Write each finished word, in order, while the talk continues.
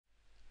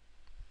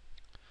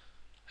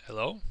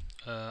Hello,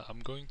 I'm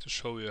going to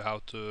show you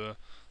how to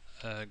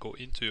go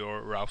into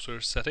your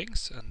router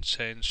settings and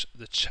change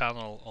the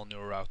channel on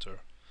your router.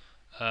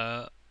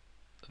 Uh,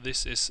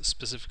 this is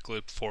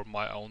specifically for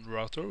my own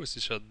router, which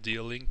is a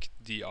D-Link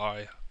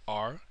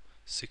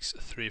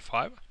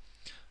DIR635,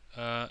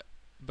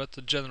 but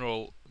the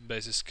general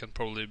basis can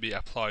probably be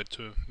applied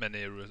to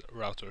many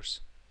routers.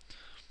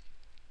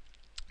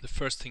 The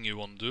first thing you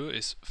want to do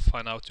is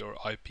find out your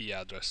IP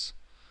address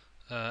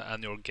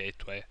and your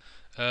gateway.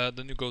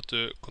 Then you go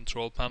to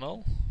Control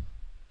Panel,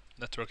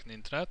 Network and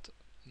Internet,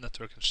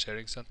 Network and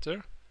Sharing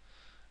Center,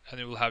 and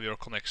you will have your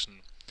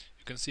connection.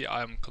 You can see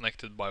I am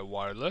connected by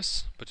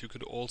wireless, but you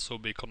could also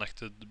be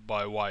connected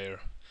by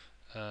wire,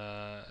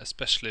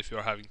 especially if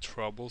you're having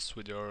troubles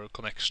with your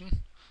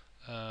connection.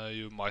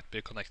 You might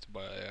be connected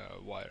by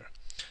wire.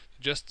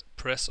 You just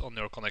press on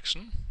your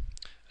connection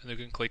and you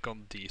can click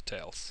on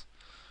details,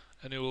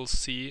 and you will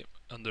see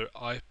under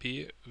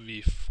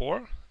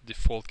IPv4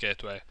 default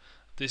gateway.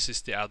 This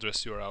is the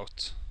address you're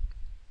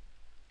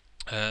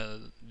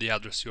the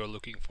address you are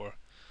looking for.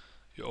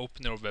 You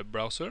open your web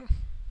browser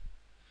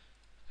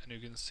and you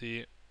can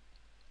see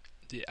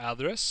the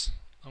address.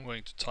 I'm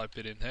going to type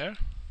it in here,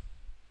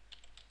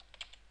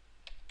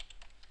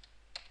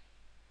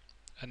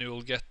 and you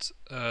will get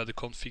the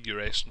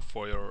configuration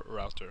for your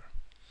router.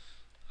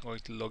 I'm going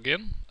to log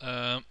in.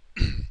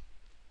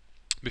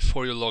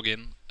 Before you log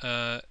in,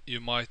 you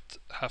might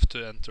have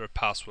to enter a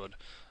password.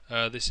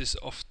 This is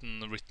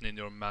often written in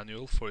your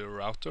manual for your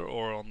router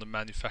or on the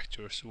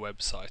manufacturer's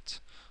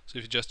website. So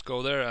if you just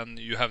go there and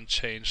you haven't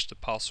changed the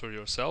password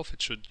yourself,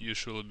 it should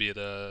usually be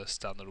the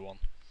standard one.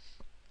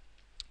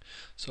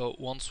 So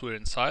once we're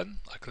inside,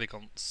 I click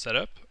on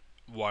Setup,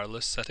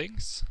 Wireless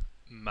Settings,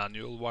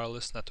 Manual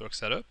Wireless Network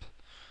Setup,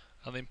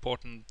 and the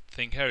important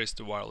thing here is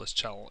the wireless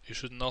channel. You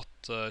should not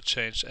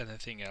change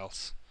anything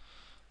else.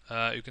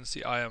 You can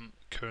see I am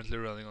currently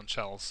running on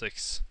channel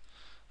 6.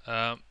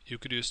 You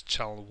could use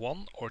channel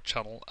 1 or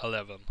channel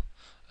 11.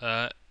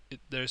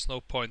 There is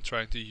no point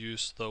trying to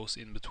use those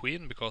in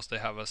between because they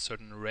have a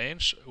certain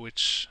range,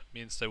 which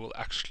means they will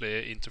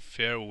actually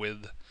interfere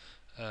with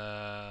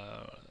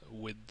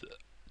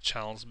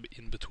channels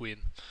in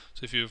between.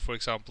 So if you, for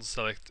example,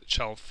 select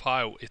channel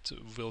 5, it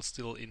will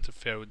still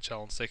interfere with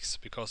channel 6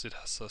 because it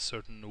has a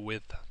certain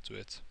width to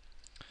it.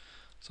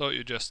 So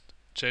you just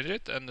change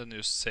it and then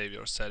you save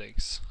your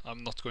settings.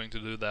 I'm not going to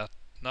do that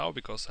now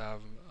because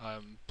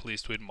I'm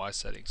pleased with my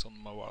settings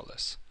on my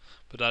wireless,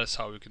 but that is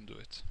how you can do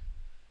it.